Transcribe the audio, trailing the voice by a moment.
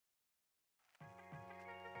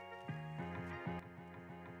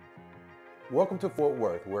Welcome to Fort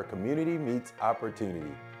Worth, where community meets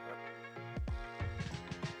opportunity.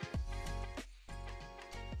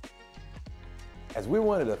 As we're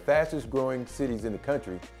one of the fastest growing cities in the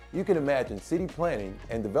country, you can imagine city planning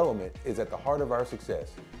and development is at the heart of our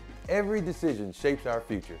success. Every decision shapes our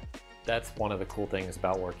future. That's one of the cool things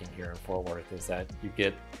about working here in Fort Worth is that you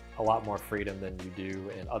get a lot more freedom than you do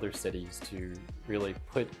in other cities to really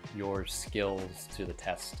put your skills to the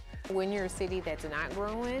test. When you're a city that's not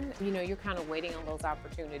growing, you're kind of waiting on those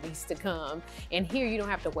opportunities to come. And here you don't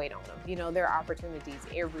have to wait on them. There are opportunities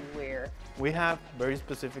everywhere. We have very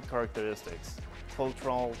specific characteristics.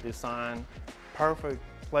 Cultural design, perfect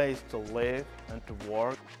place to live and to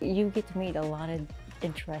work. You get to meet a lot of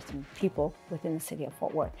interesting people within the city of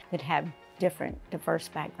Fort Worth that have different, diverse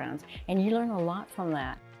backgrounds, and you learn a lot from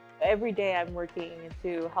that. Every day I'm working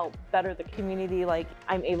to help better the community.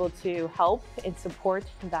 I'm able to help and support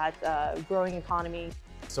that growing economy.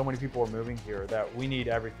 So many people are moving here that we need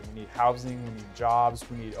everything. We need housing, we need jobs,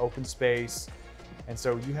 we need open space. And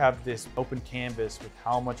so you have this open canvas with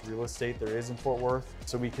how much real estate there is in Fort Worth,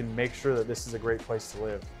 so we can make sure that this is a great place to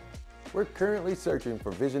live. We're currently searching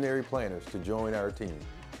for visionary planners to join our team.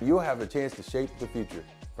 You'll have the chance to shape the future,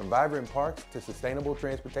 from vibrant parks to sustainable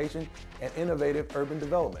transportation and innovative urban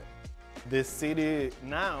development. This city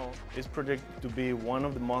now is projected to be one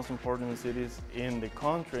of the most important cities in the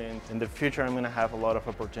country. And in the future, I'm going to have a lot of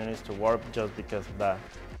opportunities to work just because of that.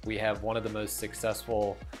 We have one of the most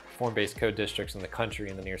successful form-based code districts in the country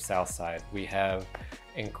in the near south side. We have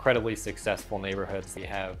incredibly successful neighborhoods. We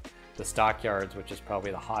have the Stockyards, which is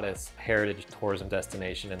probably the hottest heritage tourism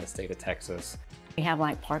destination in the state of Texas. We have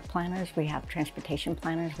park planners, we have transportation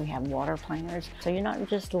planners, we have water planners. So you're not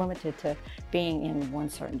just limited to being in one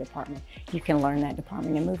certain department. You can learn that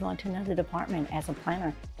department and move on to another department as a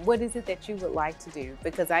planner. What is it that you would like to do?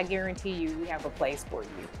 Because I guarantee you, we have a place for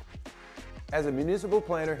you. As a municipal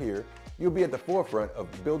planner here, you'll be at the forefront of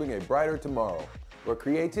building a brighter tomorrow, where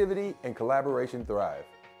creativity and collaboration thrive.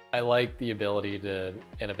 I like the ability to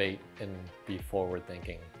innovate and be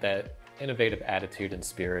forward-thinking. That innovative attitude and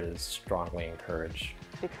spirit is strongly encouraged.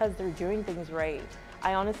 Because they're doing things right,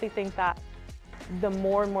 I honestly think that the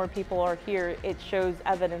more and more people are here, it shows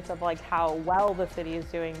evidence of how well the city is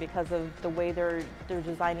doing because of the way they're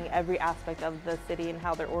designing every aspect of the city and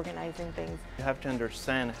how they're organizing things. You have to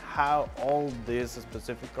understand how all these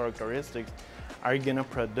specific characteristics are going to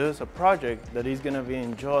produce a project that is going to be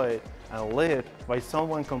enjoyed and lived by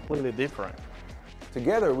someone completely different.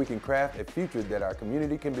 Together, we can craft a future that our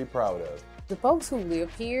community can be proud of. The folks who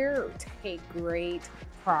live here take great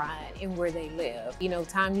pride in where they live.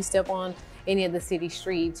 Time you step on any of the city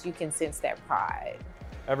streets, you can sense that pride.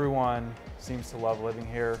 Everyone seems to love living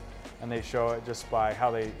here, and they show it just by how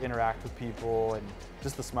they interact with people and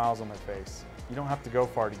just the smiles on their face. You don't have to go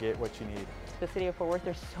far to get what you need. The city of Fort Worth,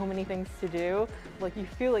 there's so many things to do. You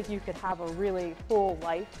feel like you could have a really full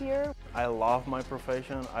life here. I love my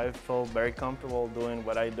profession. I feel very comfortable doing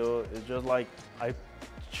what I do. It's just I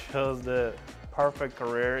chose the perfect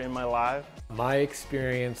career in my life. My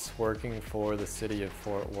experience working for the city of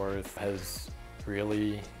Fort Worth has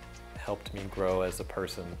really helped me grow as a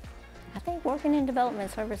person. I think working in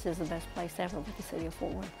development services is the best place ever with the city of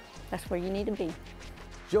Fort Worth. That's where you need to be.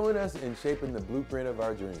 Join us in shaping the blueprint of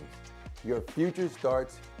our dreams. Your future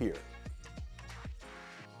starts here.